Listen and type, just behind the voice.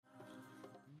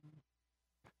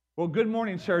Well, good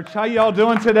morning, church. How y'all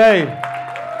doing today?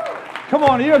 Come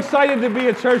on, are you excited to be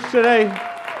at church today?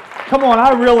 Come on,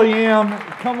 I really am.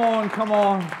 Come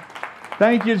on.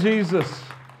 Thank you, Jesus.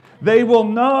 They will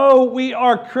know we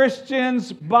are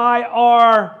Christians by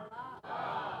our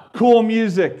cool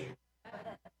music,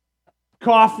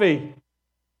 coffee,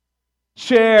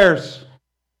 chairs,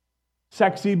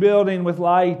 sexy building with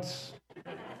lights.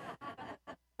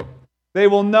 They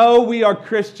will know we are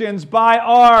Christians by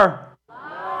our...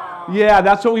 Yeah,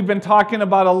 that's what we've been talking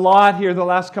about a lot here the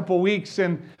last couple of weeks.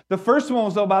 And the first one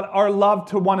was about our love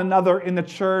to one another in the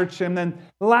church. And then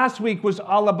last week was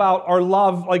all about our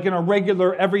love, like in our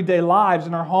regular everyday lives,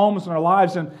 in our homes and our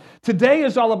lives. And today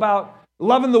is all about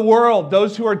loving the world,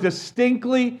 those who are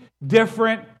distinctly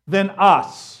different than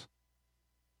us.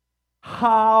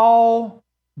 How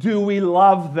do we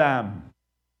love them?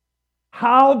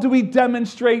 How do we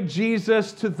demonstrate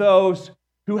Jesus to those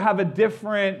who have a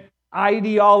different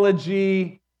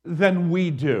ideology than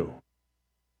we do?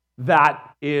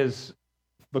 That is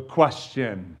the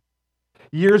question.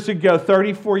 Years ago,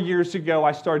 34 years ago,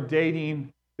 I started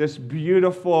dating this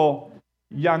beautiful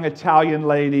young Italian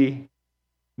lady,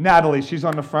 Natalie. She's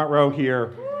on the front row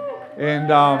here. And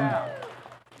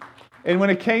when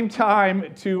it came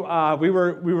time to, we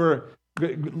were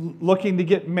looking to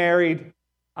get married,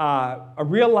 I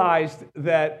realized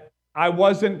that I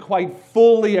wasn't quite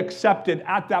fully accepted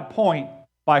at that point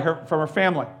from her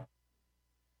family.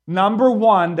 Number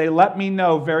one, they let me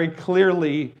know very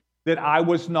clearly that I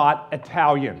was not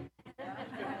Italian.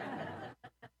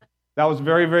 That was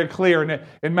very, very clear.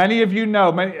 And many of you know,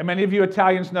 many of you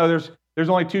Italians know there's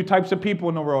only two types of people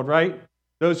in the world, right?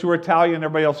 Those who are Italian and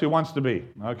everybody else who wants to be,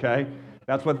 okay?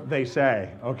 That's what they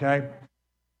say, okay?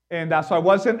 And so I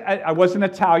wasn't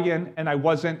Italian and I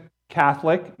wasn't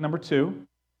Catholic, number two.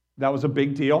 That was a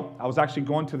big deal. I was actually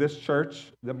going to this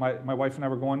church that my wife and I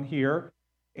were going here.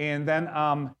 And then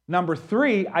number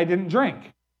three, I didn't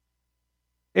drink.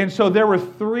 And so there were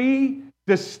three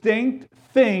distinct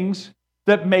things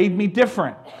that made me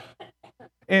different.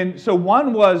 And so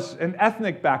one was an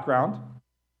ethnic background.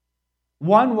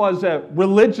 One was a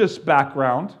religious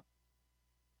background.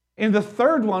 And the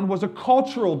third one was a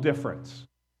cultural difference.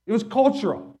 It was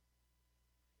cultural.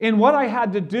 And what I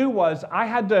had to do was I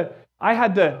had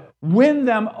to win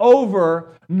them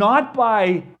over, not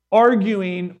by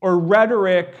arguing or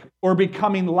rhetoric or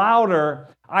becoming louder.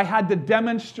 I had to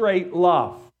demonstrate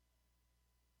love.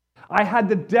 I had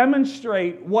to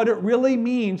demonstrate what it really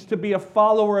means to be a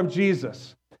follower of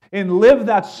Jesus and live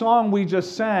that song we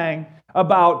just sang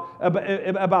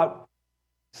about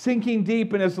sinking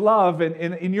deep in His love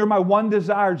and you're my one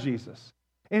desire, Jesus.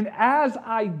 And as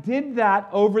I did that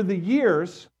over the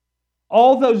years,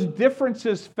 all those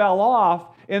differences fell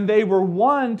off, and they were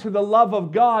won to the love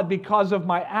of God because of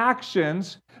my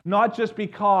actions, not just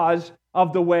because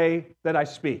of the way that I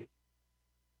speak.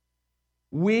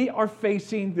 We are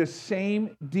facing the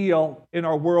same deal in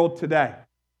our world today.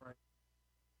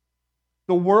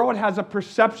 The world has a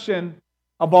perception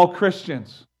of all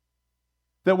Christians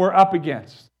that we're up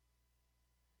against.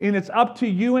 And it's up to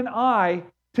you and I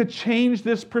to change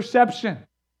this perception,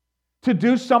 to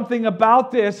do something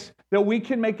about this, that we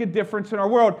can make a difference in our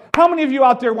world. How many of you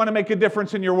out there want to make a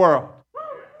difference in your world?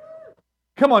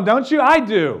 Come on, don't you? I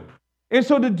do. And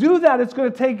so to do that, it's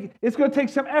going to take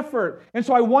some effort. And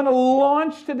so I want to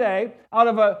launch today out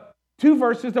of two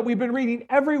verses that we've been reading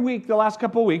every week the last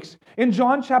couple of weeks in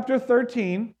John chapter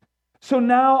 13. So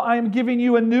now I am giving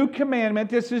you a new commandment.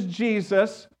 This is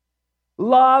Jesus.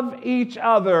 Love each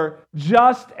other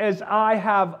just as I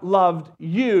have loved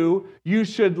you. You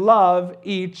should love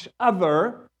each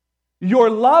other.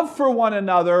 Your love for one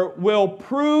another will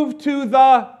prove to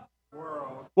the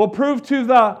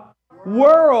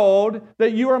world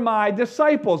that you are my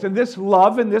disciples. And this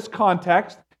love in this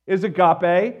context is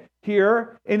agape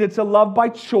here, and it's a love by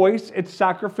choice. It's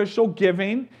sacrificial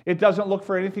giving. It doesn't look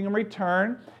for anything in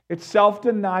return. It's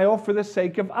self-denial for the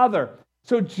sake of other.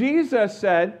 So Jesus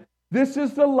said, this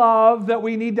is the love that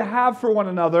we need to have for one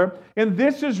another, and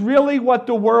this is really what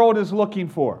the world is looking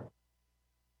for.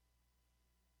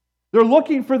 They're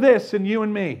looking for this in you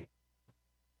and me.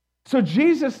 So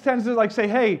Jesus tends to say,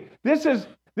 hey, this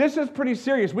is pretty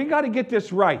serious. We got to get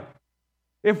this right.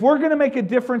 If we're going to make a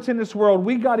difference in this world,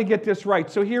 we got to get this right.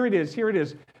 So here it is.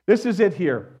 This is it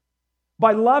here.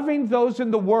 By loving those in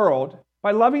the world,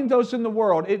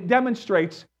 it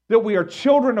demonstrates that we are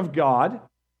children of God,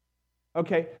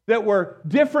 okay, that we're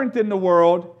different than the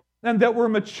world, and that we're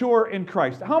mature in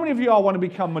Christ. How many of you all want to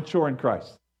become mature in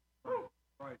Christ?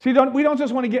 See, we don't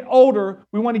just want to get older,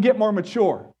 we want to get more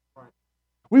mature.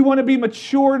 We want to be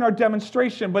mature in our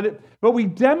demonstration, but we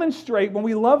demonstrate, when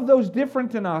we love those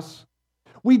different than us,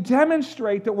 we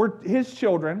demonstrate that we're His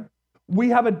children. We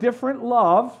have a different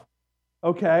love,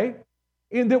 okay,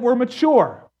 and that we're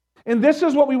mature. And this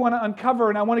is what we want to uncover,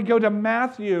 and I want to go to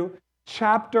Matthew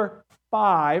chapter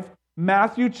 5.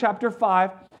 Matthew chapter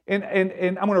 5, and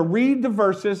I'm going to read the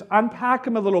verses, unpack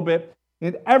them a little bit,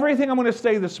 and everything I'm going to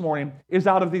say this morning is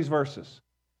out of these verses.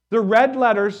 The red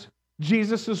letters,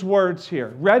 Jesus' words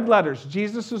here. Red letters,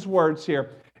 Jesus' words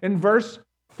here. In verse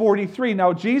 43,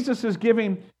 now Jesus is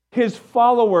giving His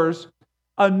followers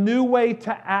a new way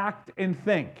to act and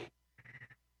think.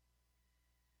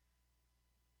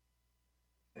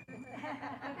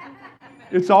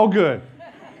 It's all good.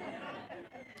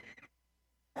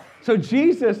 So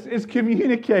Jesus is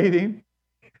communicating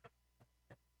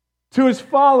to His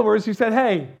followers. He said,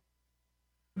 hey,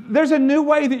 there's a new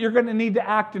way that you're going to need to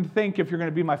act and think if you're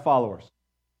going to be my followers.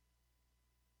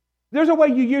 There's a way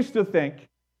you used to think.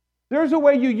 There's a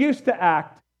way you used to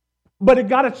act, but it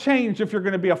got to change if you're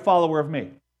going to be a follower of me.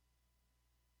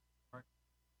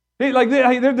 Like,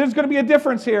 there's going to be a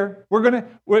difference here. We're going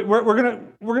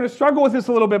to struggle with this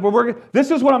a little bit, but this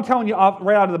is what I'm telling you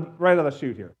right out of the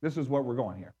chute here. This is what we're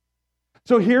going here.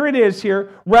 So here it is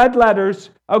here, red letters.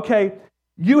 Okay,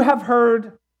 you have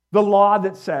heard the law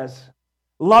that says,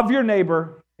 love your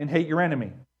neighbor and hate your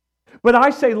enemy. But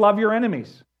I say, love your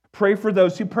enemies. Pray for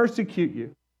those who persecute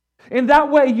you. In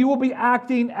that way, you will be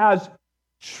acting as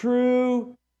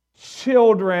true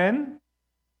children.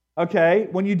 Okay,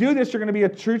 when you do this, you're going to be a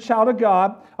true child of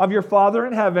God, of your Father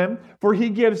in heaven, for He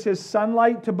gives His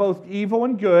sunlight to both evil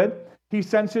and good. He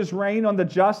sends His rain on the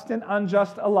just and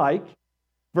unjust alike.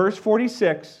 Verse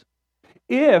 46,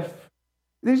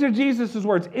 these are Jesus'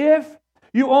 words, if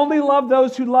you only love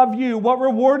those who love you, what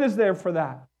reward is there for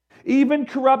that? Even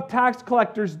corrupt tax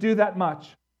collectors do that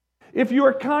much. If you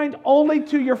are kind only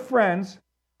to your friends,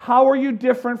 how are you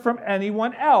different from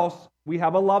anyone else? We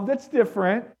have a love that's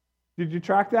different. Did you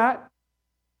track that?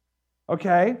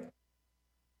 Okay.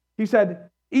 He said,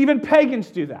 even pagans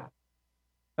do that.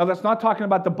 Now, that's not talking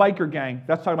about the biker gang.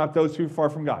 That's talking about those who are far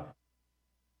from God.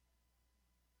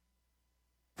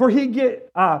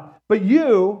 But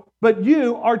you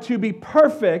are to be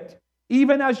perfect,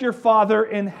 even as your Father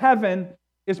in heaven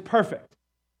is perfect.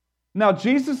 Now,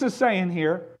 Jesus is saying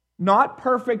here, not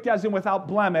perfect as in without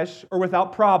blemish or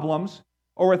without problems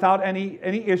or without any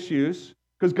issues,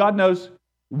 because God knows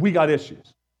we got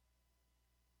issues.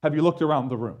 Have you looked around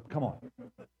the room? Come on.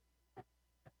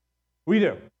 We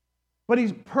do. But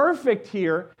He's perfect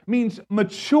here means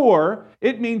mature.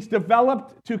 It means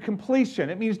developed to completion.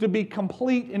 It means to be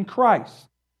complete in Christ.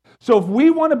 So if we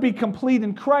want to be complete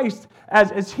in Christ,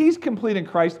 as He's complete in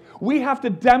Christ, we have to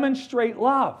demonstrate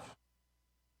love.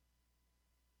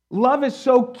 Love is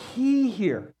so key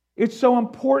here. It's so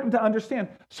important to understand.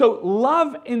 So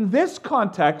love in this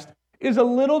context is a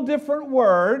little different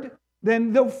word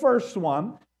than the first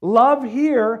one. Love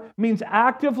here means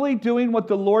actively doing what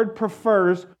the Lord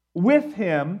prefers with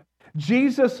Him,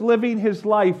 Jesus living His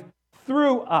life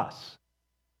through us.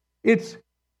 It's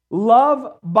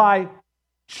love by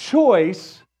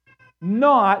choice,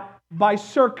 not by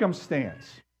circumstance.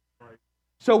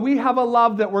 So we have a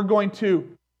love that we're going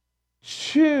to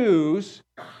choose,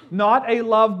 not a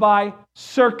love by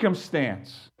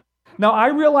circumstance. Now, I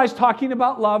realize talking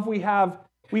about love, we have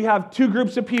two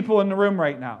groups of people in the room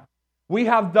right now. We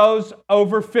have those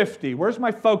over 50. Where's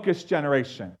my focus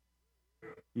generation?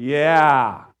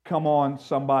 Yeah, come on,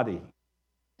 somebody.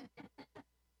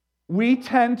 We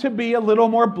tend to be a little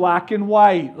more black and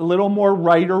white, a little more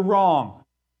right or wrong.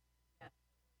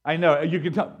 I know, you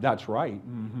can tell, that's right.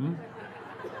 Mm-hmm.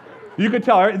 You could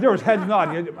tell, there was heads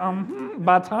nodding.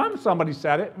 By the time somebody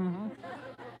said it. Mm-hmm.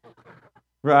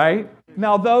 Right?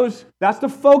 Now that's the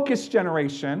focus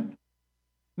generation.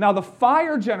 Now the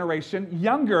fire generation,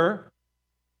 younger,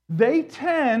 they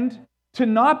tend to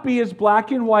not be as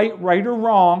black and white, right or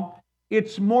wrong.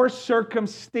 It's more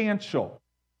circumstantial.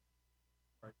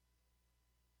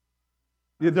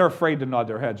 They're afraid to nod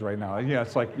their heads right now. Yeah,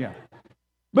 it's like, yeah.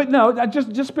 But no,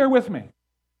 just bear with me.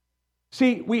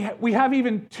 See, we have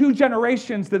even two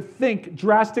generations that think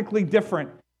drastically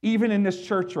different, even in this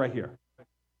church right here.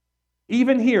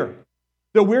 Even here,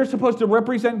 that we're supposed to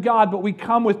represent God, but we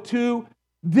come with two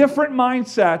different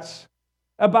mindsets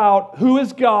about who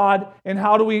is God and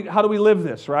how do we live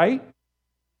this, right?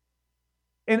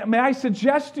 And may I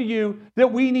suggest to you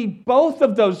that we need both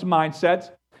of those mindsets.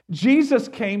 Jesus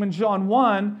came in John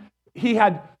 1, He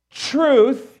had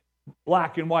truth,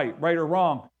 black and white, right or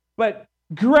wrong, but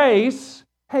grace,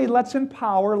 hey, let's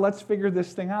empower, let's figure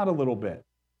this thing out a little bit.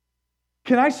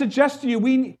 Can I suggest to you,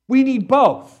 we need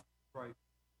both. Right.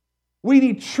 We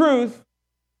need truth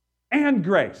and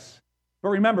grace. But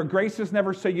remember, grace is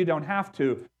never so you don't have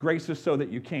to. Grace is so that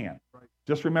you can. Right.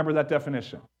 Just remember that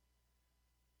definition.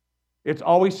 It's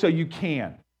always so you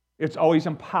can. It's always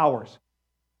empowers.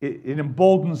 It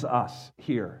emboldens us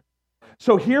here.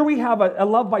 So here we have a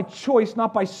love by choice,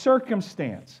 not by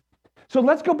circumstance. So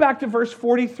let's go back to verse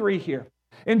 43 here.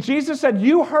 And Jesus said,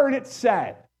 you heard it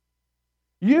said.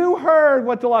 You heard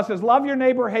what the law says. Love your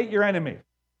neighbor, hate your enemy.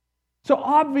 So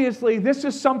obviously, this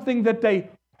is something that they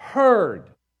heard.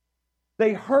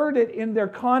 They heard it in their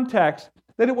context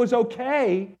that it was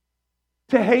okay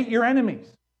to hate your enemies.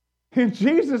 And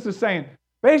Jesus is saying,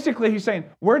 basically, he's saying,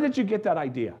 where did you get that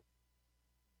idea?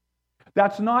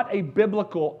 That's not a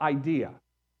biblical idea.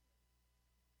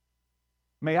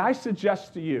 May I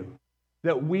suggest to you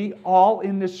that we all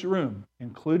in this room,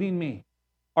 including me,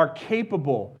 are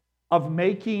capable of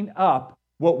making up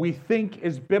what we think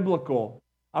is biblical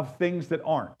of things that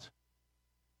aren't.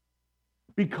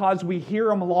 Because we hear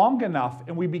them long enough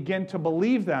and we begin to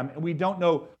believe them and we don't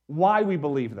know why we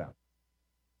believe them.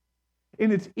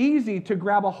 And it's easy to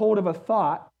grab a hold of a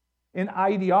thought, an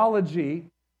ideology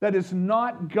that is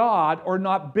not God or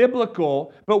not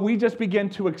biblical, but we just begin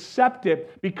to accept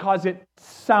it because it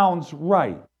sounds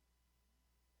right.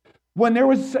 When there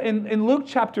was, in Luke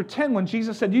chapter 10, when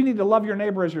Jesus said, you need to love your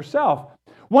neighbor as yourself,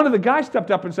 one of the guys stepped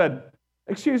up and said,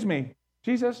 excuse me,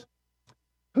 Jesus,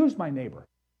 who's my neighbor?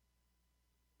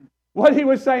 What he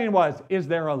was saying was, is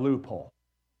there a loophole?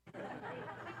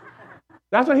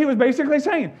 That's what he was basically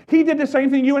saying. He did the same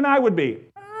thing you and I would be.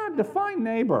 Define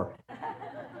neighbor.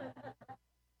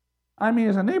 I mean,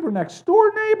 is a neighbor next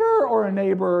door neighbor or a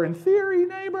neighbor in theory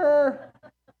neighbor?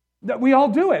 We all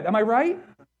do it, am I right?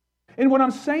 And what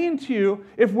I'm saying to you,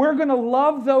 if we're going to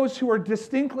love those who are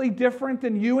distinctly different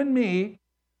than you and me,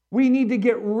 we need to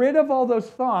get rid of all those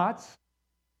thoughts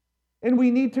and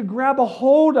we need to grab a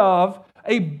hold of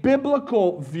a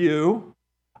biblical view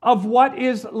of what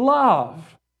is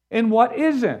love and what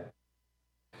isn't.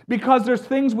 Because there's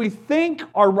things we think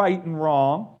are right and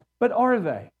wrong, but are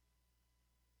they?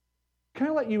 Can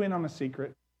I let you in on a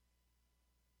secret?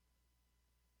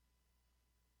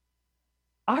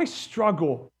 I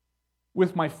struggle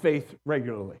with my faith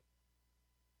regularly.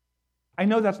 I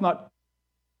know that's not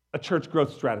a church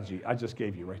growth strategy I just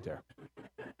gave you right there.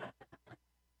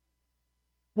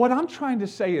 What I'm trying to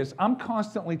say is I'm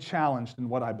constantly challenged in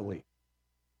what I believe.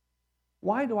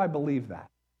 Why do I believe that?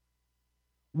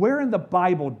 Where in the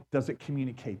Bible does it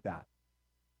communicate that?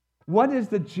 What is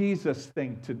the Jesus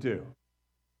thing to do?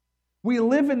 We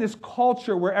live in this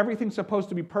culture where everything's supposed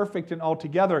to be perfect and all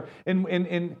together, and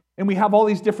we have all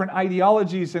these different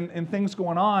ideologies and things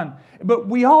going on, but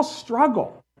we all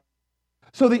struggle.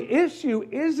 So the issue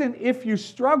isn't if you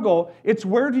struggle, it's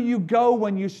where do you go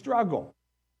when you struggle?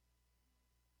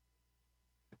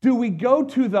 Do we go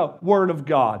to the Word of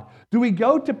God? Do we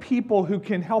go to people who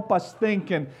can help us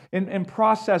think and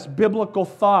process biblical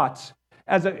thoughts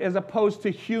as opposed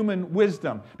to human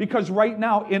wisdom? Because right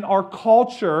now in our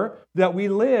culture that we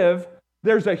live,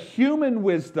 there's a human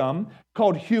wisdom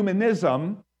called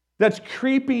humanism that's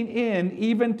creeping in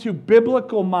even to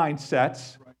biblical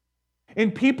mindsets.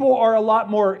 And people are a lot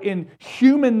more in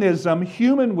humanism,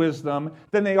 human wisdom,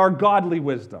 than they are godly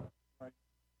wisdom.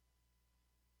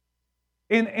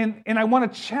 And I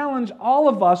want to challenge all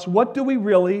of us, what do we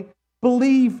really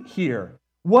believe here?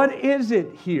 What is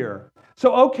it here?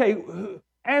 So, okay,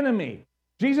 enemy.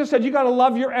 Jesus said you got to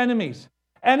love your enemies.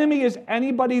 Enemy is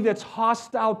anybody that's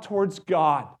hostile towards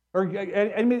God. Or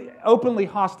openly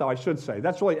hostile, I should say.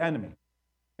 That's really enemy.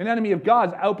 An enemy of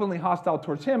God is openly hostile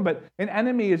towards him, but an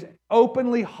enemy is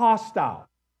openly hostile.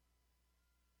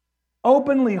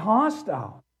 Openly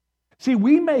hostile. See,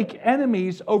 we make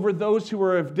enemies over those who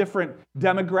are of different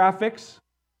demographics,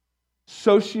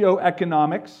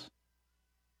 socioeconomics.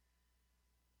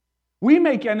 We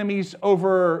make enemies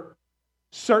over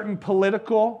certain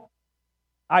political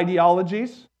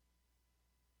ideologies.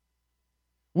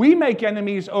 We make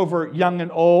enemies over young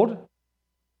and old,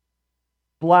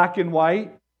 black and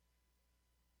white,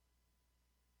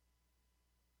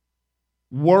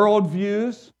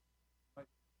 worldviews.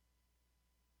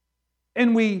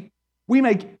 And we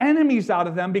make enemies out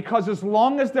of them because as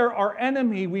long as they're our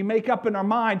enemy, we make up in our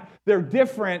mind they're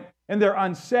different and they're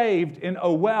unsaved and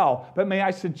oh well. But may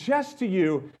I suggest to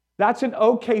you, that's an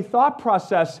okay thought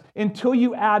process until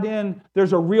you add in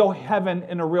there's a real heaven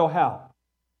and a real hell.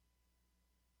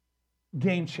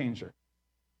 Game changer.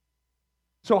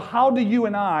 So how do you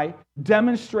and I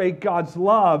demonstrate God's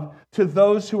love to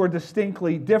those who are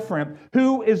distinctly different?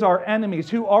 Who is our enemies?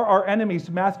 Who are our enemies?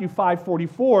 Matthew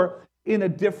 5:44. in a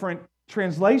different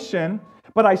translation.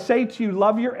 But I say to you,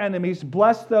 love your enemies,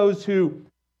 bless those who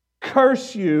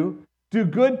curse you, do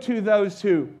good to those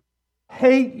who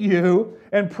hate you,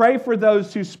 and pray for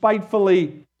those who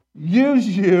spitefully use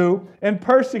you and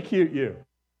persecute you.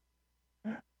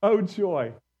 Oh,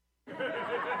 joy.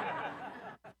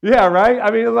 Yeah, right?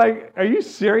 I mean, like, are you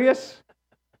serious?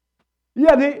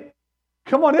 Yeah,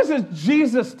 come on, this is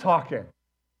Jesus talking.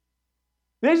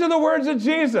 These are the words of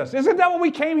Jesus. Isn't that what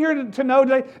we came here to know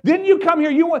today? Didn't you come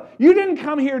here? You didn't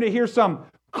come here to hear some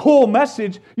cool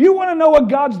message. You want to know what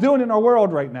God's doing in our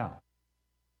world right now.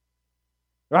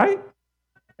 Right?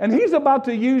 And He's about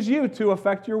to use you to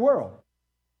affect your world.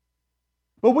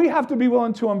 But we have to be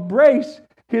willing to embrace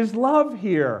His love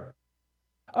here.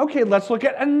 Okay, let's look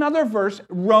at another verse,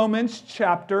 Romans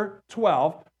chapter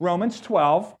 12. Romans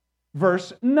 12,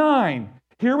 verse 9.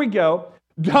 Here we go.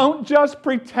 Don't just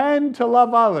pretend to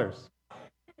love others.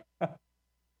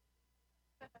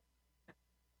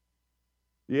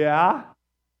 Yeah?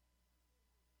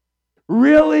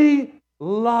 Really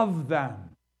love them.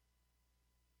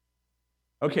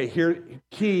 Okay, here,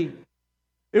 key.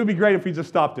 It would be great if we just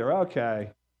stopped there.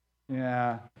 Okay.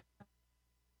 Yeah.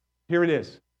 Here it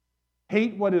is.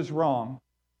 Hate what is wrong.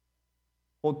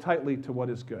 Hold tightly to what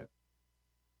is good.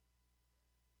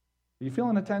 Are you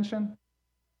feeling the tension?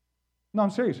 No,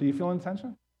 I'm serious. Are you feeling the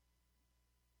tension?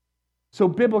 So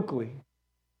biblically,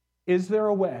 is there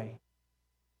a way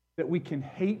that we can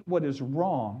hate what is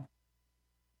wrong,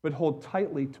 but hold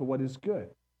tightly to what is good?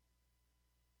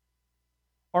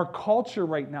 Our culture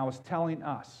right now is telling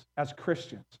us, as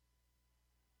Christians,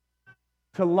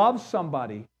 to love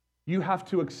somebody, you have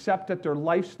to accept that their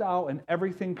lifestyle and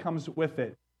everything comes with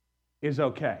it is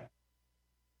okay.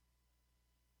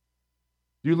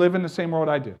 Do you live in the same world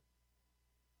I do?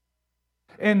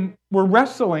 And we're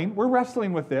wrestling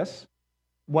with this.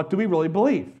 What do we really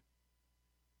believe?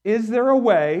 Is there a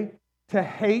way to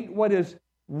hate what is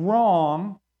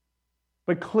wrong,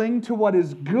 but cling to what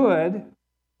is good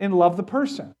and love the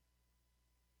person?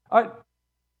 Are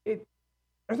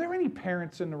there any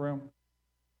parents in the room?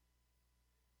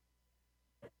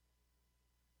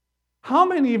 How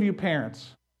many of you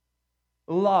parents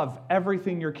love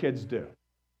everything your kids do?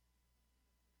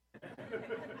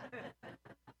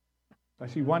 I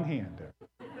see one hand there.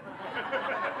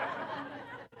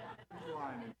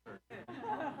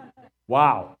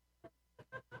 Wow.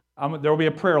 There will be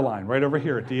a prayer line right over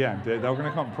here at the end. They're going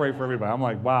to come and pray for everybody. I'm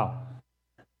like, wow.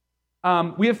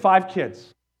 We have 5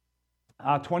 kids,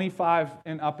 25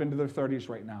 and up into their 30s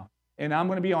right now. And I'm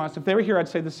going to be honest, if they were here, I'd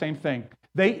say the same thing.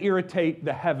 They irritate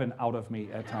the heaven out of me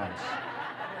at times.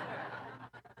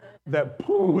 That,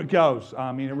 pooh, it goes.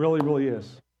 I mean, it really, really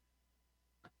is.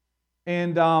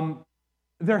 And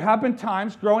there have been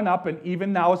times growing up, and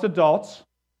even now as adults,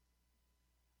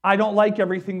 I don't like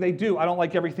everything they do. I don't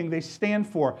like everything they stand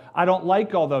for. I don't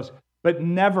like all those. But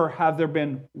never have there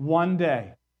been one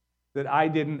day that I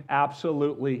didn't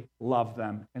absolutely love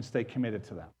them and stay committed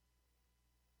to them.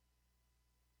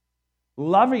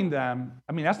 Loving them,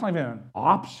 I mean, that's not even an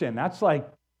option. That's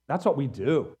what we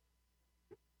do.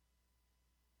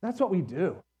 That's what we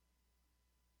do.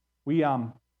 We,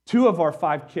 2 of our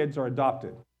 5 kids are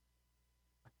adopted.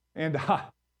 And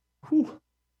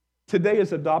today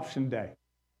is adoption day.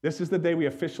 This is the day we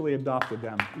officially adopted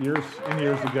them years and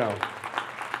years ago.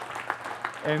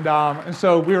 And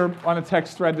so we were on a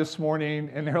text thread this morning,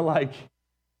 and they're like,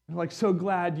 so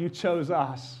glad you chose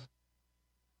us.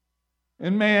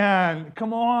 And man,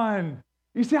 come on.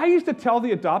 You see, I used to tell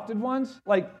the adopted ones,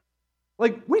 like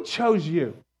we chose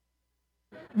you.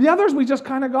 The others we just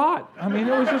kind of got. I mean,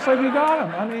 it was just like we got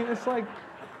them. I mean, it's like...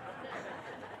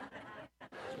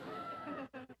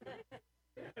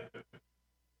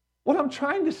 What I'm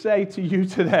trying to say to you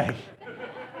today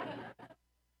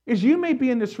is you may be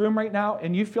in this room right now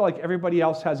and you feel like everybody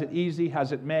else has it easy,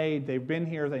 has it made, they've been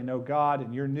here, they know God,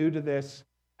 and you're new to this.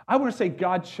 I want to say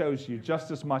God chose you just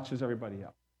as much as everybody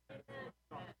else.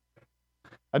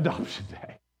 Adoption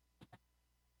Day.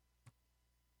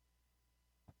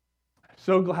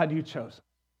 So glad you chose it.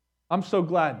 I'm so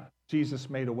glad Jesus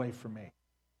made a way for me.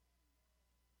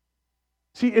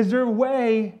 See, is there a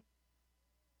way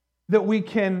that we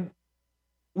can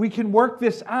work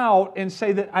this out and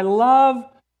say that I love,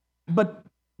 but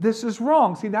this is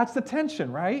wrong? See, that's the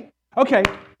tension, right? Okay,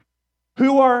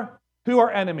 who are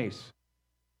enemies?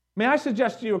 May I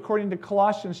suggest to you, according to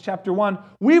Colossians chapter 1,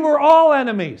 we were all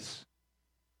enemies.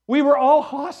 We were all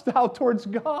hostile towards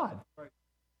God.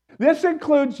 This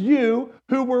includes you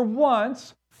who were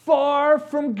once far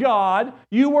from God.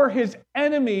 You were His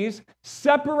enemies,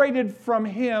 separated from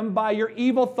Him by your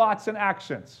evil thoughts and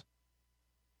actions.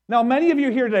 Now, many of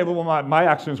you here today, well, my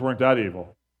actions weren't that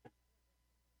evil.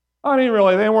 I mean,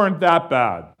 really, they weren't that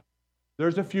bad.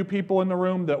 There's a few people in the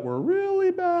room that were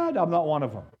really bad. I'm not one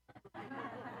of them.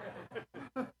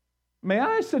 May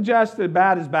I suggest that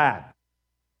bad is bad?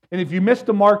 And if you missed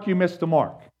the mark, you missed the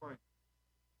mark.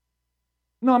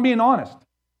 No, I'm being honest.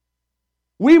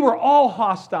 We were all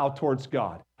hostile towards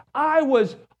God. I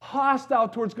was hostile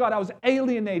towards God. I was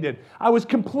alienated. I was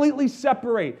completely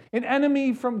separate, an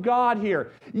enemy from God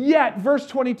here. Yet, verse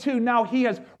 22, now He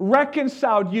has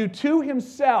reconciled you to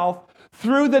Himself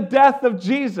through the death of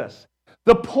Jesus.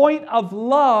 The point of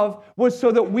love was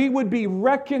so that we would be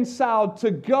reconciled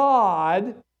to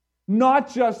God,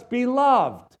 not just be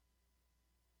loved.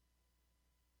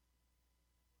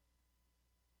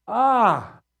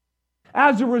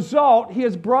 As a result, He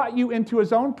has brought you into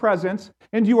His own presence,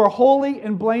 and you are holy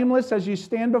and blameless as you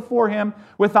stand before Him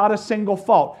without a single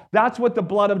fault. That's what the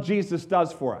blood of Jesus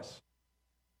does for us.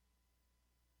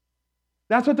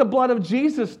 That's what the blood of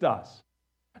Jesus does.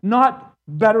 Not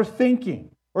better thinking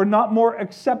or not more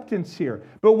acceptance here.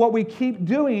 But what we keep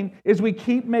doing is we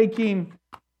keep making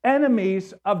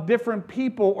enemies of different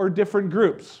people or different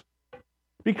groups.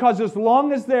 Because as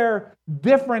long as they're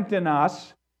different than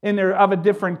us, and they're of a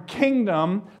different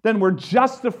kingdom, then we're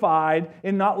justified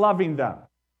in not loving them.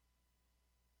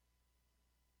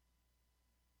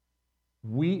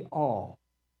 We all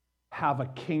have a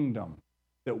kingdom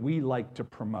that we like to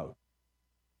promote.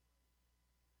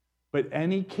 But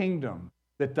any kingdom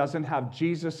that doesn't have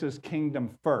Jesus'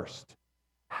 kingdom first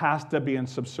has to be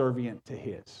subservient to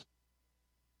His.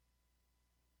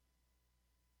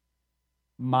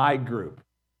 My group,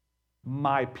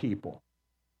 my people,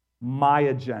 my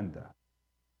agenda.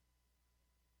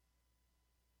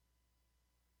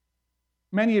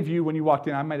 Many of you, when you walked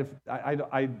in,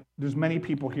 there's many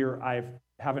people here I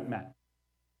haven't met.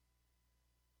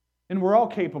 And we're all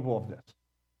capable of this.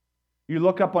 You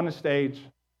look up on the stage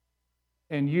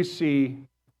and you see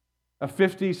a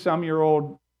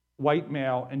 50-some-year-old white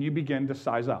male and you begin to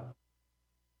size up.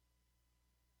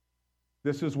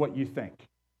 This is what you think.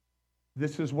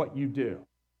 This is what you do.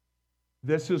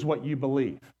 This is what you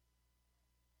believe.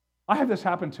 I have this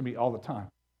happen to me all the time.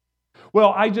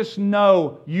 Well, I just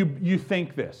know you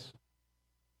think this.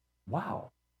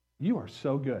 Wow, you are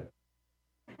so good.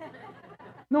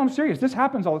 No, I'm serious. This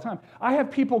happens all the time. I have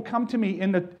people come to me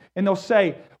and they'll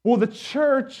say, well, the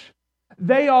church,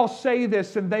 they all say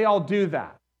this and they all do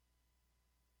that.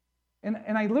 And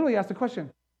I literally ask the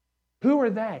question, who are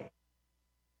they?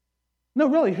 No,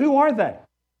 really, who are they?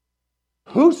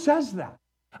 Who says that?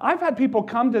 I've had people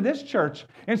come to this church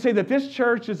and say that this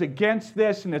church is against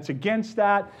this and it's against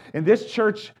that, and this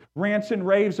church rants and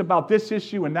raves about this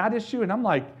issue and that issue, and I'm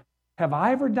like, have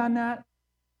I ever done that?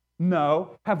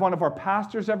 No. Have one of our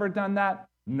pastors ever done that?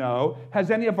 No.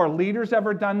 Has any of our leaders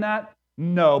ever done that?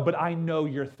 No, but I know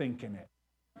you're thinking it.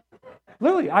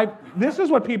 Literally, this is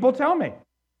what people tell me.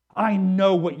 I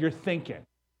know what you're thinking.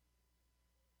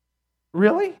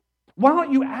 Really? Why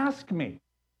don't you ask me?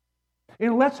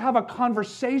 And let's have a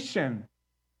conversation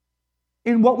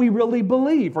in what we really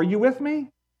believe. Are you with me?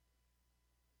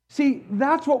 See,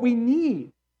 that's what we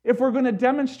need if we're going to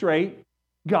demonstrate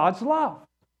God's love.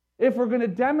 If we're going to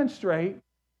demonstrate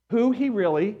who He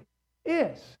really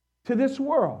is to this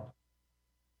world.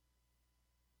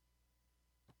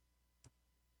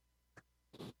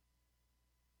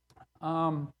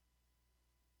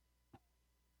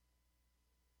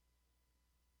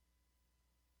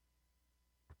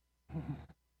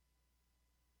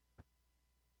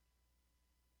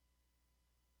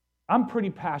 I'm pretty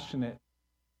passionate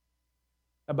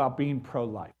about being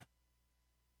pro-life.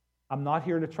 I'm not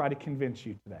here to try to convince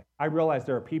you today. I realize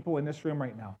there are people in this room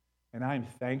right now, and I'm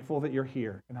thankful that you're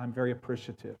here, and I'm very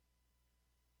appreciative.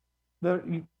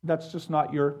 That's just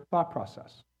not your thought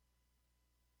process.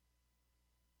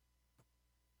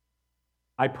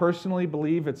 I personally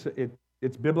believe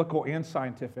it's biblical and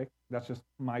scientific. That's just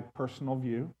my personal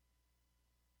view.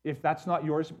 If that's not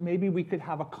yours, maybe we could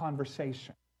have a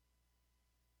conversation.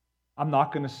 I'm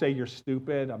not going to say you're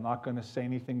stupid. I'm not going to say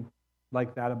anything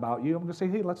like that about you. I'm going to say,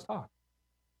 hey, let's talk.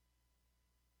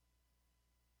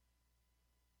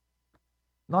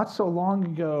 Not so long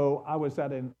ago, I was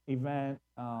at an event,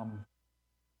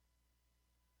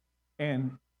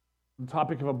 and the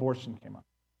topic of abortion came up.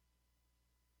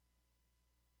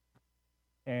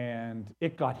 And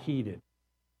it got heated.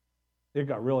 It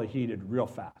got really heated real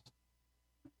fast.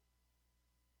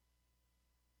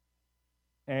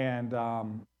 And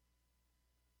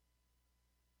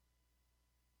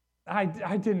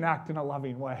I didn't act in a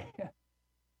loving way.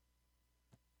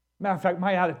 Matter of fact,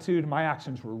 my attitude, my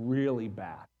actions were really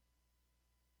bad.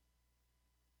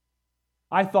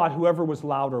 I thought whoever was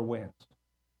louder wins.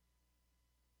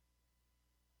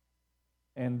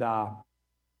 And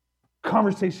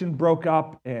conversation broke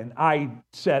up, and I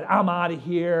said, I'm out of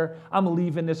here. I'm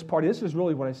leaving this party. This is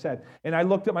really what I said. And I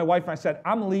looked at my wife and I said,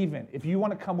 I'm leaving. If you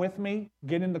want to come with me,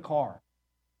 get in the car.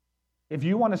 If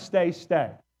you want to stay,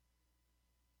 stay.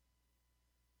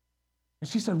 And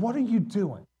she said, what are you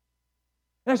doing?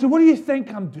 And I said, what do you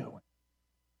think I'm doing?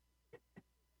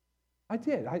 I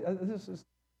did.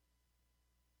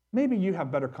 Maybe you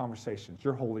have better conversations.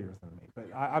 You're holier than me, but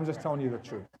I'm just telling you the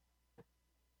truth.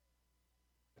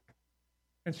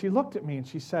 And she looked at me and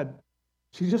she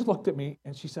just looked at me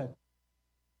and she said,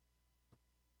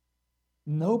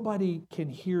 nobody can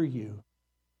hear you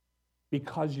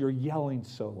because you're yelling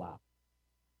so loud.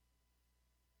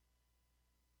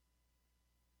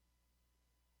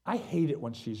 I hate it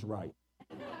when she's right.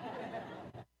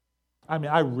 I mean,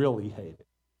 I really hate it.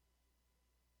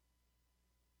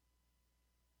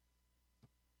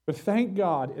 But thank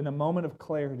God, in a moment of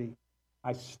clarity,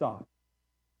 I stopped.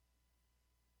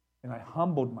 And I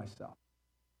humbled myself.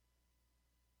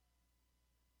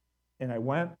 And I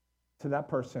went to that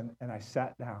person and I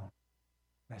sat down.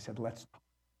 And I said, let's talk.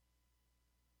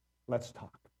 Let's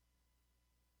talk.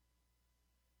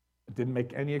 I didn't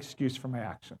make any excuse for my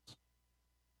actions.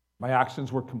 My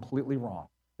actions were completely wrong.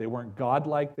 They weren't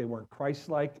God-like. They weren't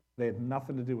Christ-like. They had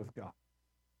nothing to do with God.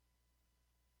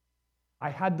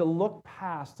 I had to look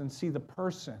past and see the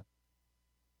person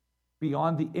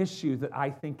beyond the issue that I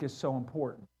think is so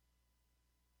important.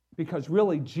 Because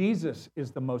really, Jesus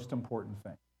is the most important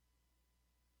thing.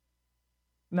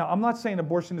 Now, I'm not saying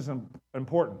abortion isn't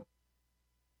important.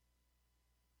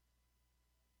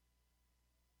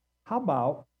 How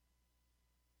about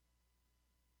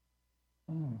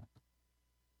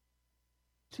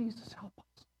Jesus, help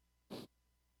us.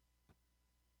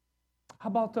 How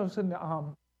about those in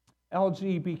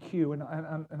LGBTQ?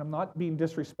 And I'm not being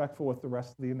disrespectful with the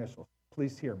rest of the initials.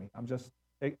 Please hear me. I'm just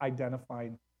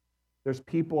identifying. There's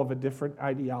people of a different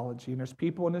ideology, and there's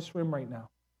people in this room right now.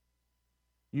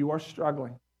 You are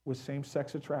struggling with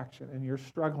same-sex attraction, and you're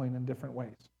struggling in different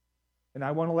ways. And I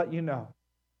want to let you know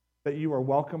that you are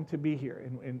welcome to be here.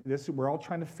 And this, we're all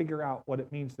trying to figure out what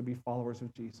it means to be followers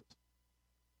of Jesus.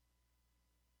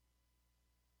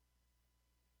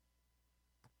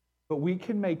 But we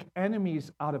can make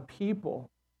enemies out of people,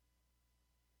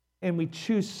 and we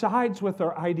choose sides with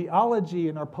our ideology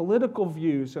and our political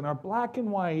views and our black and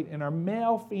white and our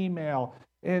male, female,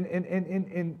 and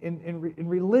in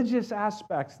religious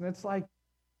aspects. And it's like,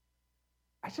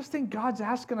 I just think God's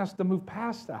asking us to move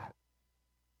past that.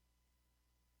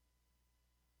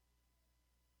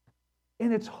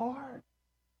 And it's hard.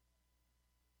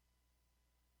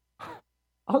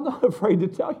 I'm not afraid to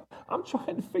tell you. I'm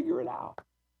trying to figure it out.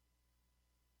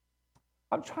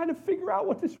 I'm trying to figure out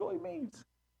what this really means.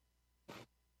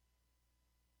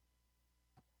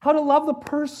 How to love the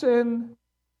person,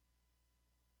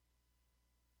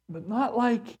 but not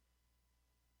like,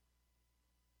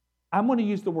 I'm going to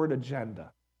use the word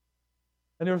agenda.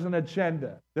 And there's an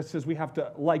agenda that says we have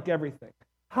to like everything.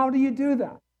 How do you do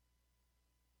that?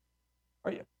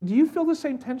 Do you feel the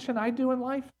same tension I do in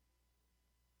life?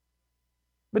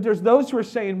 But there's those who are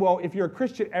saying, well, if you're a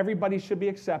Christian, everybody should be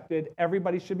accepted,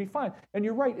 everybody should be fine. And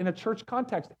you're right, in a church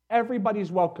context,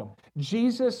 everybody's welcome.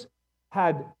 Jesus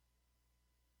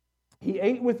he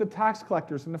ate with the tax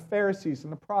collectors and the Pharisees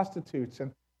and the prostitutes,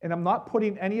 and I'm not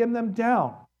putting any of them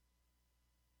down.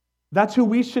 That's who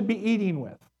we should be eating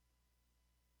with.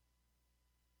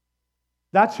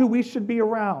 That's who we should be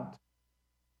around.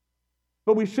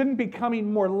 But we shouldn't be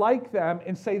becoming more like them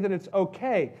and say that it's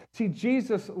okay. See,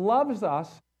 Jesus loves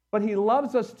us, but he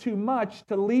loves us too much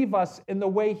to leave us in the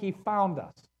way he found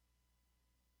us.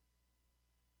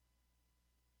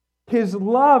 His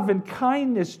love and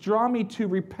kindness draw me to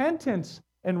repentance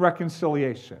and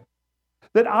reconciliation.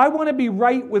 That I want to be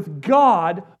right with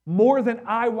God more than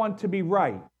I want to be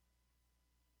right.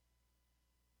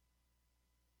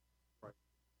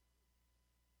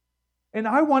 And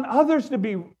I want others to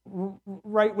be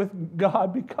right with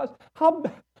God, because how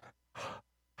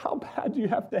bad do you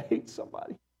have to hate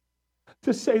somebody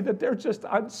to say that they're just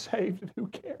unsaved and who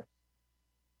cares?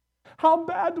 How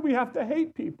bad do we have to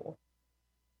hate people?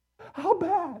 How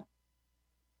bad?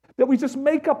 That we just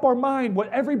make up our mind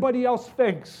what everybody else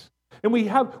thinks. And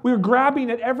we're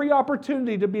grabbing at every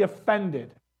opportunity to be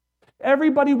offended.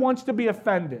 Everybody wants to be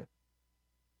offended.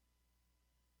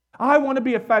 I want to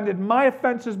be offended. My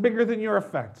offense is bigger than your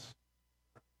offense.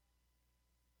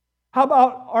 How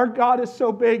about our God is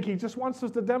so big, he just wants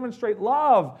us to demonstrate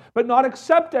love, but not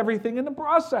accept everything in the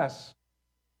process.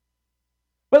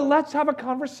 But let's have a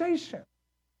conversation.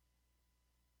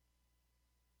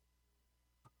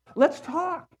 Let's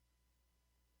talk.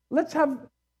 Let's have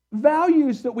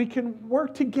values that we can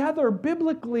work together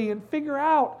biblically and figure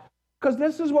out, because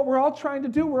this is what we're all trying to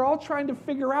do. We're all trying to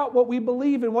figure out what we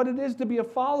believe and what it is to be a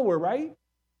follower, right?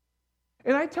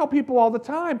 And I tell people all the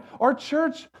time, our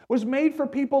church was made for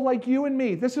people like you and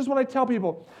me. This is what I tell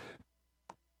people.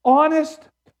 Honest,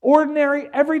 ordinary,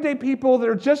 everyday people that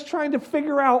are just trying to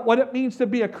figure out what it means to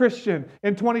be a Christian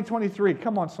in 2023.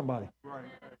 Come on, somebody. Right.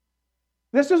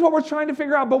 This is what we're trying to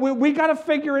figure out, but we got to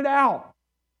figure it out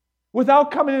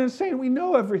without coming in and saying we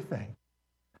know everything.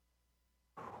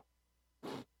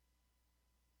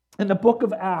 In the book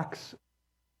of Acts,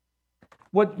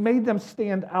 what made them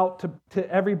stand out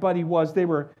to everybody was they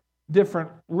were different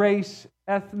race,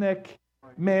 ethnic,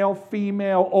 male,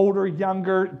 female, older,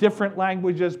 younger, different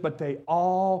languages, but they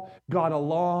all got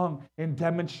along and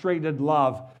demonstrated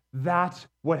love. That's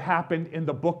what happened in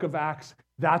the book of Acts.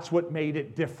 That's what made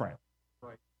it different.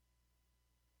 Right.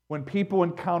 When people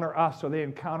encounter us, are they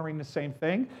encountering the same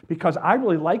thing? Because I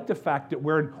really like the fact that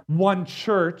we're in one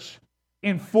church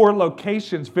in 4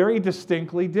 locations, very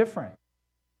distinctly different.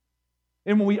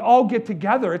 And when we all get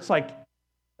together, it's like,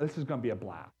 this is going to be a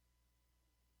blast.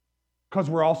 Because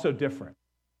we're all so different.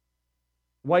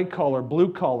 White collar,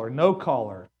 blue collar, no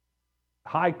collar,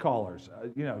 high collars,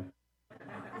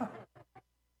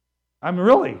 I'm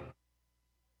really.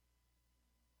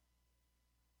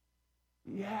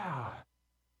 Yeah.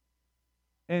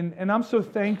 And I'm so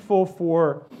thankful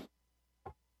for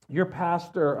your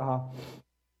pastor,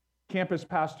 campus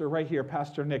pastor right here,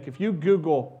 Pastor Nick. If you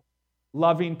Google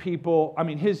loving people,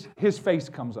 his face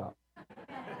comes up.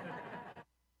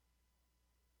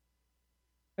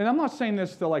 And I'm not saying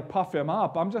this to puff him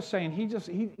up. I'm just saying he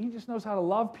just knows how to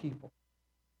love people.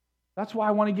 That's why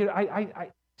I want to get,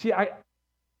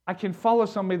 I can follow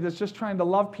somebody that's just trying to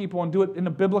love people and do it in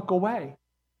a biblical way.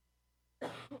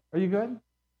 Are you good?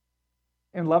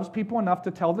 And loves people enough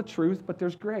to tell the truth, but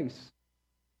there's grace.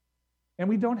 And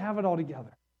we don't have it all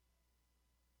together.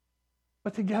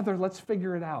 But together, let's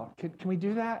figure it out. Can we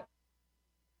do that?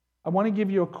 I want to give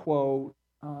you a quote.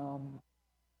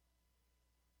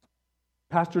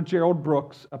 Pastor Gerald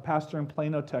Brooks, a pastor in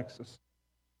Plano, Texas.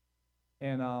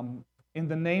 And in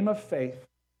the name of faith,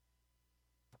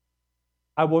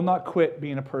 I will not quit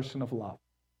being a person of love.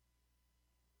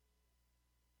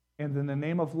 And in the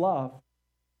name of love,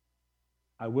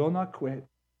 I will not quit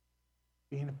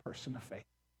being a person of faith.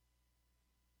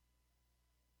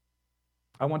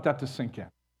 I want that to sink in.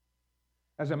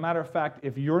 As a matter of fact,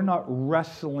 if you're not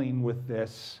wrestling with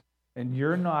this, and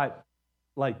you're not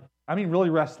really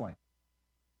wrestling,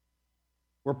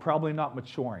 we're probably not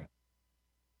maturing.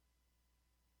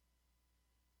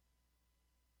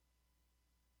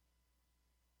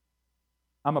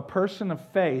 I'm a person of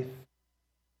faith,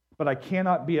 but I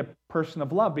cannot be a person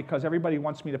of love because everybody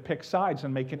wants me to pick sides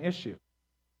and make an issue.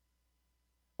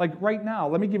 Like right now,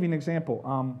 let me give you an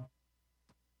example.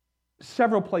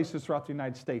 Several places throughout the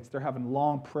United States, they're having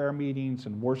long prayer meetings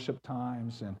and worship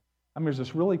times, and there's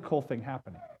this really cool thing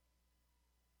happening.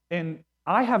 And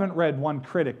I haven't read one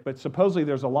critic, but supposedly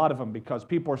there's a lot of them because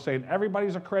people are saying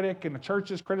everybody's a critic and the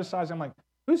church is criticizing. I'm like,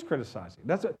 who's criticizing?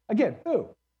 Again, who?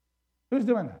 Who's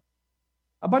doing that?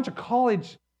 A bunch of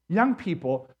college young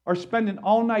people are spending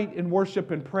all night in worship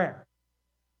and prayer.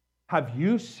 Have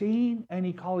you seen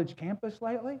any college campus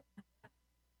lately?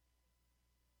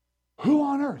 Who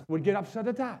on earth would get upset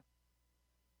at that?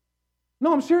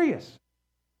 No, I'm serious.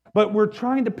 But we're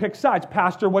trying to pick sides.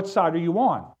 Pastor, what side are you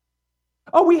on?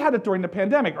 Oh, we had it during the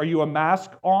pandemic. Are you a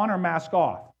mask on or mask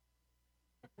off?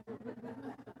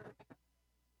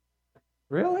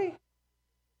 Really?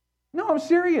 No, I'm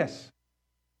serious.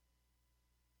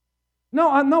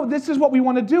 No, this is what we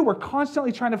want to do. We're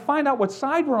constantly trying to find out what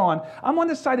side we're on. I'm on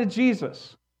the side of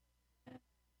Jesus.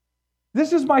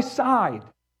 This is my side.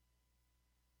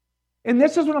 And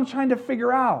this is what I'm trying to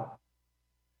figure out.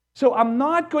 So I'm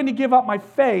not going to give up my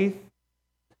faith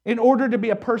in order to be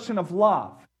a person of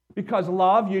love. Because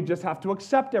love, you just have to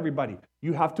accept everybody.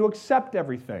 You have to accept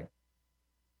everything.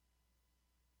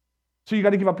 So you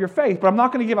got to give up your faith. But I'm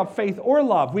not going to give up faith or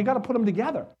love. We got to put them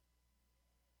together.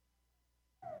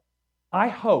 I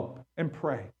hope and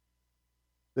pray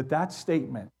that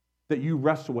statement, that you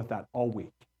wrestle with that all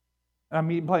week. And I'm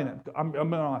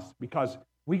being honest, because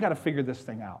we got to figure this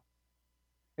thing out.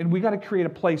 And we got to create a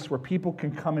place where people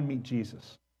can come and meet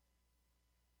Jesus.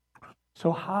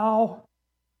 So how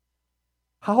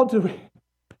do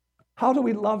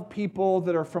we love people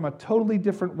that are from a totally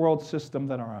different world system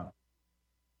than our own?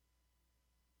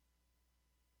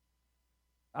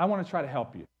 I want to try to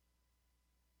help you.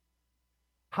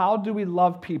 How do we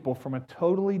love people from a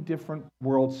totally different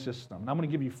world system? And I'm going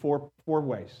to give you four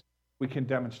ways we can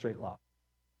demonstrate love.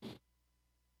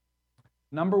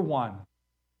 Number one,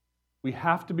 we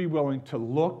have to be willing to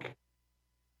look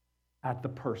at the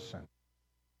person.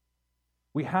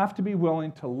 We have to be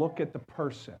willing to look at the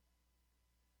person,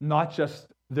 not just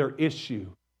their issue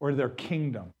or their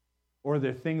kingdom or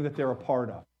their thing that they're a part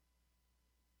of.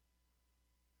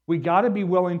 We got to be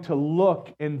willing to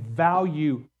look and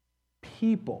value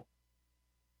people.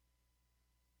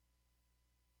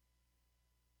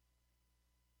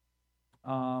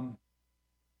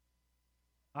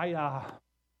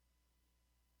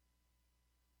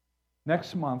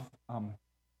 Next month, how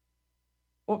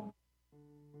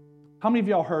many of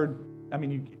y'all heard,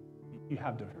 you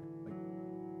have to have heard,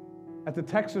 at the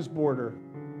Texas border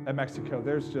at Mexico,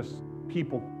 there's just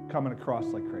people coming across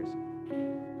like crazy.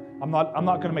 I'm not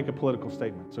going to make a political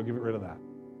statement, so give it rid of that.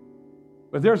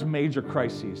 But there's major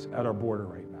crises at our border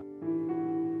right now.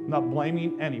 I'm not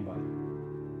blaming anybody.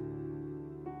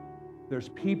 There's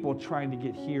people trying to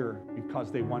get here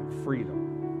because they want freedom.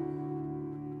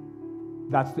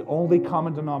 That's the only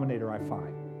common denominator I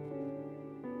find.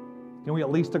 Can we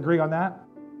at least agree on that?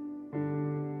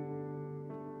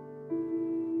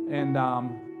 And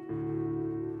I'm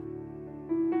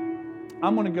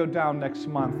going to go down next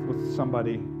month with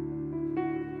somebody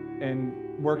and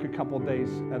work a couple days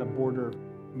at a border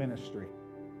ministry.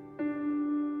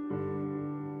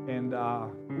 And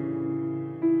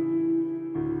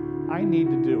I need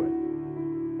to do it.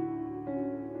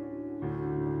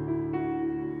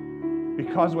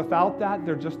 Because without that,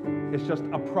 it's just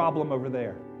a problem over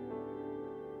there.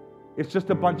 It's just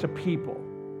a bunch of people.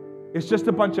 It's just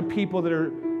a bunch of people that are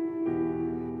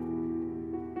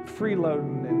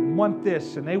freeloading and want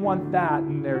this and they want that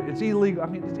and it's illegal. I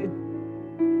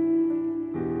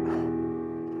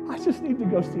just need to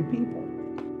go see people.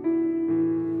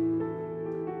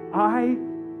 I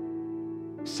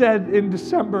said in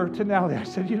December to Natalie, I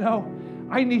said,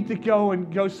 I need to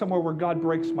go somewhere where God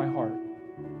breaks my heart.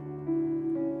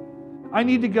 I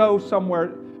need to go somewhere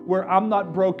where I'm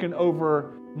not broken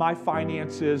over my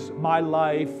finances, my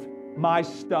life, my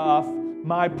stuff,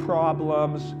 my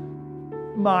problems,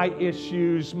 my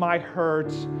issues, my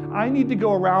hurts. I need to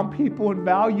go around people and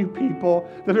value people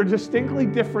that are distinctly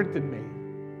different than me.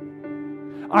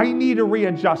 I need a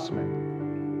readjustment.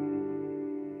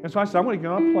 And so I said, I'm going to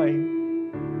get on a plane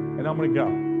and I'm going to go.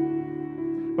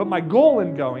 But my goal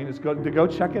in going is to go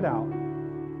check it out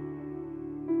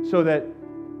so that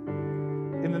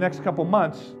in the next couple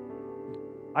months,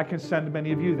 I can send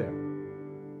many of you there.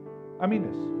 I mean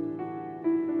this.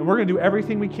 And we're going to do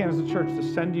everything we can as a church to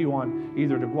send you on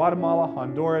either to Guatemala,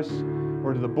 Honduras,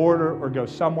 or to the border, or go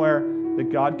somewhere that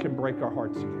God can break our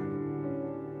hearts again.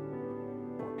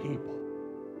 For people,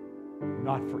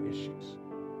 not for issues.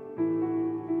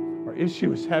 Our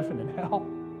issue is heaven and hell.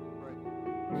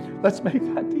 Let's make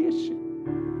that the issue.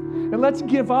 And let's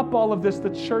give up all of this, the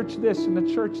church this and the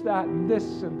church that and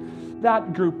this and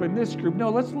that group and this group. No,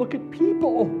 let's look at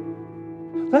people.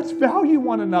 Let's value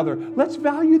one another. Let's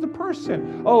value the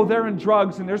person. Oh, they're in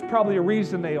drugs and there's probably a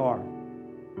reason they are.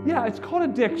 Yeah, it's called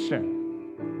addiction.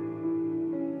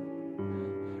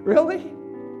 Really?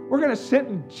 We're going to sit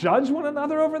and judge one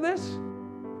another over this?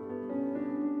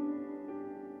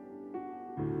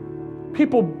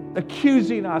 People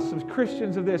accusing us as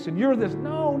Christians of this and you're this.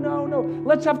 No.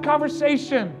 Let's have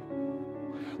conversation.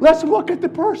 Let's look at the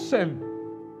person.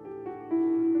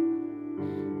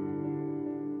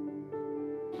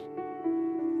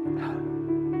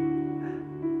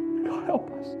 God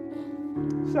help us.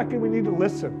 Second, we need to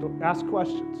listen. Don't ask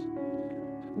questions.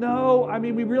 No,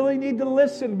 we really need to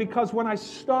listen because when I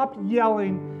stopped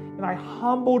yelling and I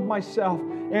humbled myself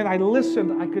and I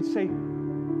listened, I could say,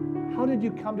 how did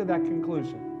you come to that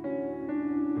conclusion?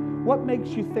 What makes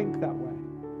you think that way?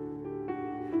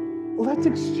 Let's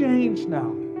exchange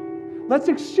now. Let's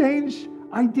exchange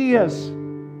ideas.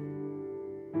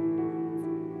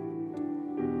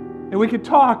 And we can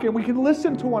talk and we can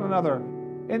listen to one another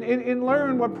and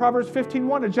learn what Proverbs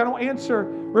 15:1, a gentle answer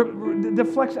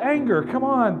deflects anger. Come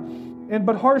on.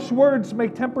 But harsh words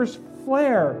make tempers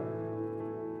flare.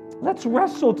 Let's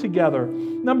wrestle together.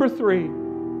 Number 3,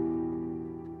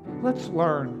 let's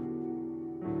learn.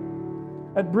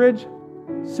 At Bridge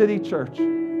City Church,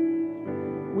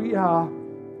 we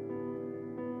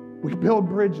build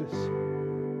bridges.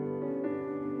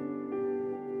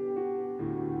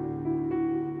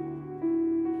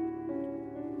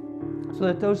 So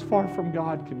that those far from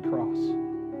God can cross.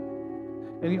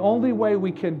 And the only way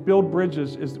we can build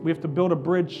bridges is we have to build a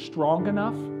bridge strong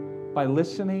enough by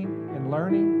listening and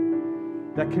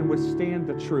learning that can withstand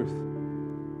the truth.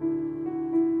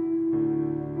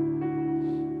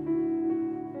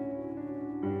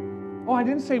 I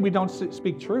didn't say we don't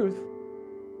speak truth.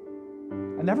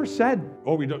 I never said,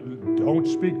 oh, we don't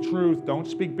speak truth, don't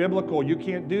speak biblical, you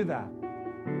can't do that.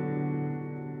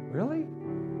 Really?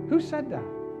 Who said that?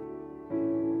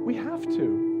 We have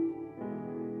to.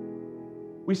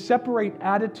 We separate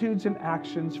attitudes and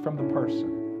actions from the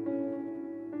person.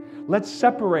 Let's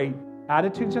separate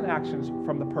attitudes and actions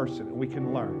from the person, and we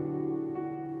can learn.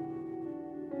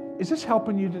 Is this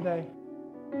helping you today?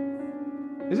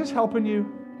 Is this helping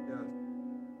you?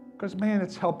 Because, man,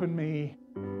 it's helping me.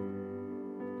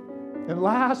 And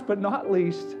last but not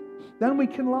least, then we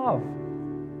can love.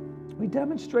 We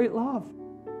demonstrate love.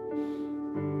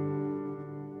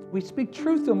 We speak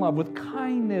truth in love with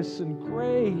kindness and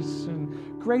grace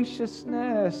and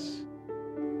graciousness.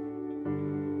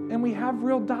 And we have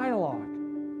real dialogue.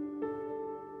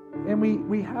 And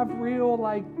we have real,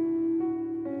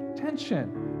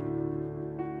 tension.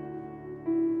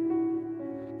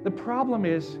 The problem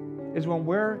is when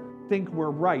we think we're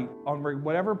right on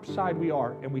whatever side we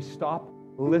are, and we stop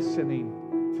listening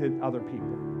to other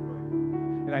people.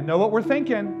 And I know what we're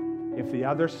thinking. If the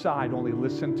other side only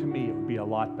listened to me, it would be a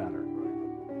lot better.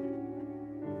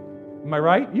 Am I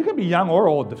right? You can be young or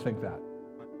old to think that.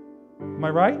 Am I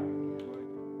right?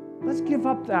 Let's give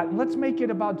up that and let's make it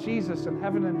about Jesus and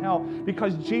heaven and hell,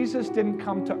 because Jesus didn't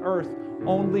come to earth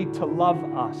only to love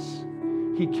us.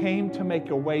 He came to make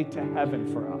a way to heaven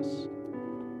for us.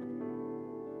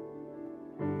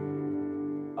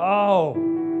 Oh,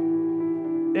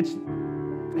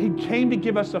 He came to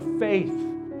give us a faith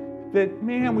that,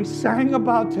 man, we sang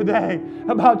about today,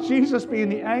 about Jesus being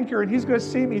the anchor, and He's going to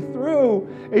see me through,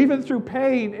 even through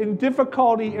pain and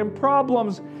difficulty and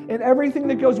problems and everything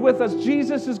that goes with us.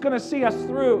 Jesus is going to see us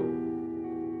through.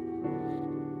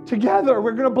 Together,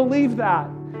 we're going to believe that,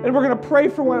 and we're going to pray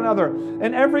for one another,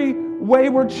 and every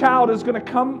wayward child is going to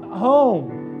come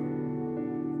home.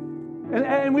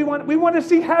 And we want to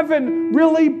see heaven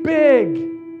really big,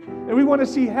 and we want to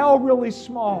see hell really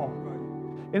small.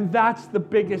 And that's the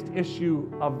biggest issue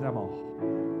of them all.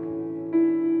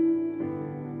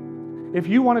 If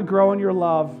you want to grow in your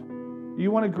love,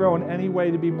 you want to grow in any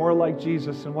way to be more like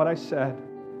Jesus and what I said,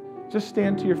 just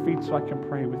stand to your feet so I can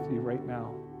pray with you right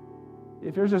now.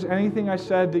 If there's just anything I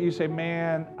said that you say,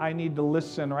 man, I need to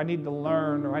listen, or I need to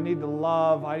learn, or I need to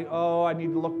love, I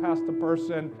need to look past the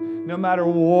person, no matter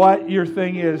what your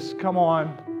thing is, come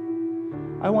on.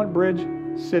 I want Bridge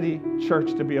City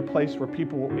Church to be a place where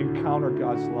people will encounter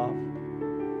God's love.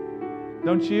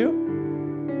 Don't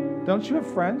you? Don't you have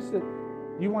friends that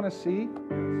you want to see?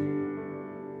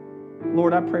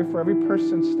 Lord, I pray for every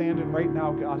person standing right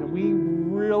now, God, and we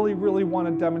really, really want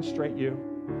to demonstrate you.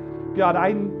 God,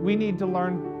 we need to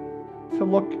learn to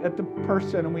look at the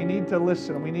person, and we need to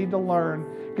listen, and we need to learn.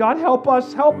 God, help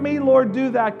us. Help me, Lord, do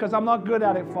that, because I'm not good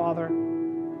at it, Father.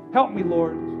 Help me,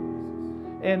 Lord.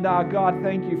 And God,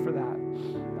 thank you for that.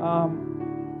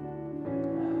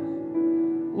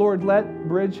 Lord, let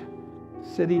Bridge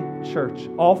City Church,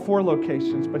 all 4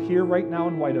 locations, but here right now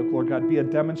in White Oak, Lord God, be a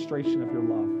demonstration of your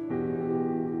love.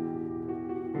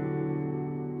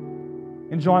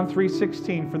 In John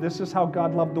 3:16, for this is how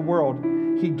God loved the world.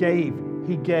 He gave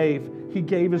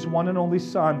His one and only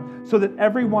Son, so that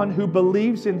everyone who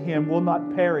believes in Him will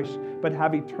not perish, but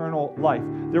have eternal life.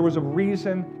 There was a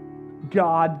reason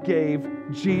God gave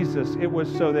Jesus. It was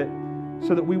so that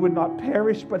we would not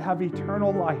perish, but have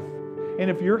eternal life. And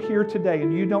if you're here today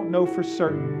and you don't know for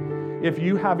certain if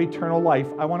you have eternal life,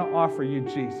 I want to offer you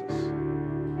Jesus.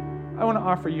 I want to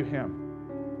offer you Him.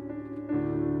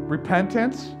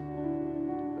 Repentance,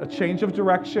 a change of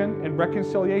direction, and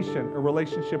reconciliation, a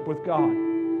relationship with God.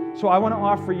 So I want to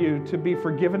offer you to be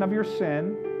forgiven of your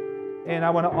sin, and I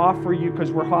want to offer you,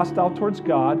 because we're hostile towards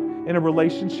God, in a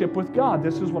relationship with God.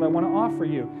 This is what I want to offer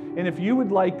you. And if you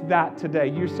would like that today,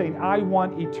 you're saying, I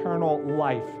want eternal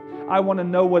life. I want to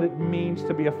know what it means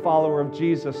to be a follower of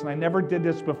Jesus. And I never did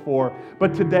this before,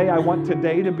 but today I want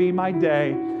today to be my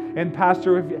day. And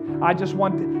Pastor, I just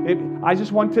want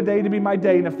today to be my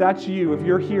day. And if that's you, if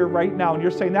you're here right now and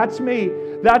you're saying, that's me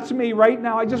right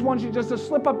now, I just want you just to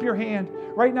slip up your hand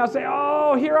right now. Say,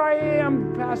 oh, here I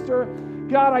am, Pastor.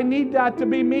 God, I need that to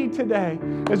be me today.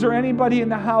 Is there anybody in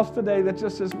the house today that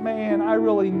just says, man, I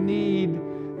really need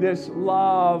this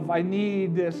love. I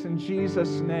need this in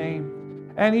Jesus'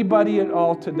 name. Anybody at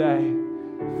all today?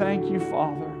 Thank you,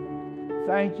 Father.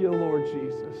 Thank you, Lord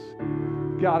Jesus.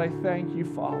 God, I thank you,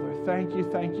 Father. Thank you,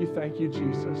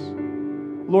 Jesus.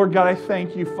 Lord God, I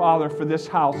thank you, Father, for this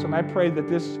house. And I pray that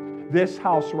this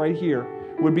house right here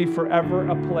would be forever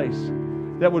a place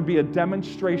that would be a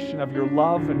demonstration of your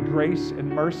love and grace and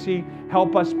mercy.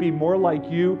 Help us be more like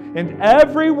you. And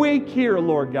every week here,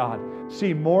 Lord God,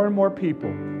 see more and more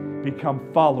people become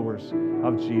followers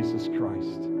of Jesus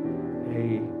Christ.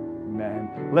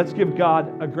 Amen. Let's give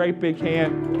God a great big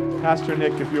hand. Pastor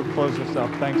Nick, if you'll close us up.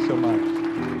 Thanks so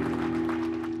much.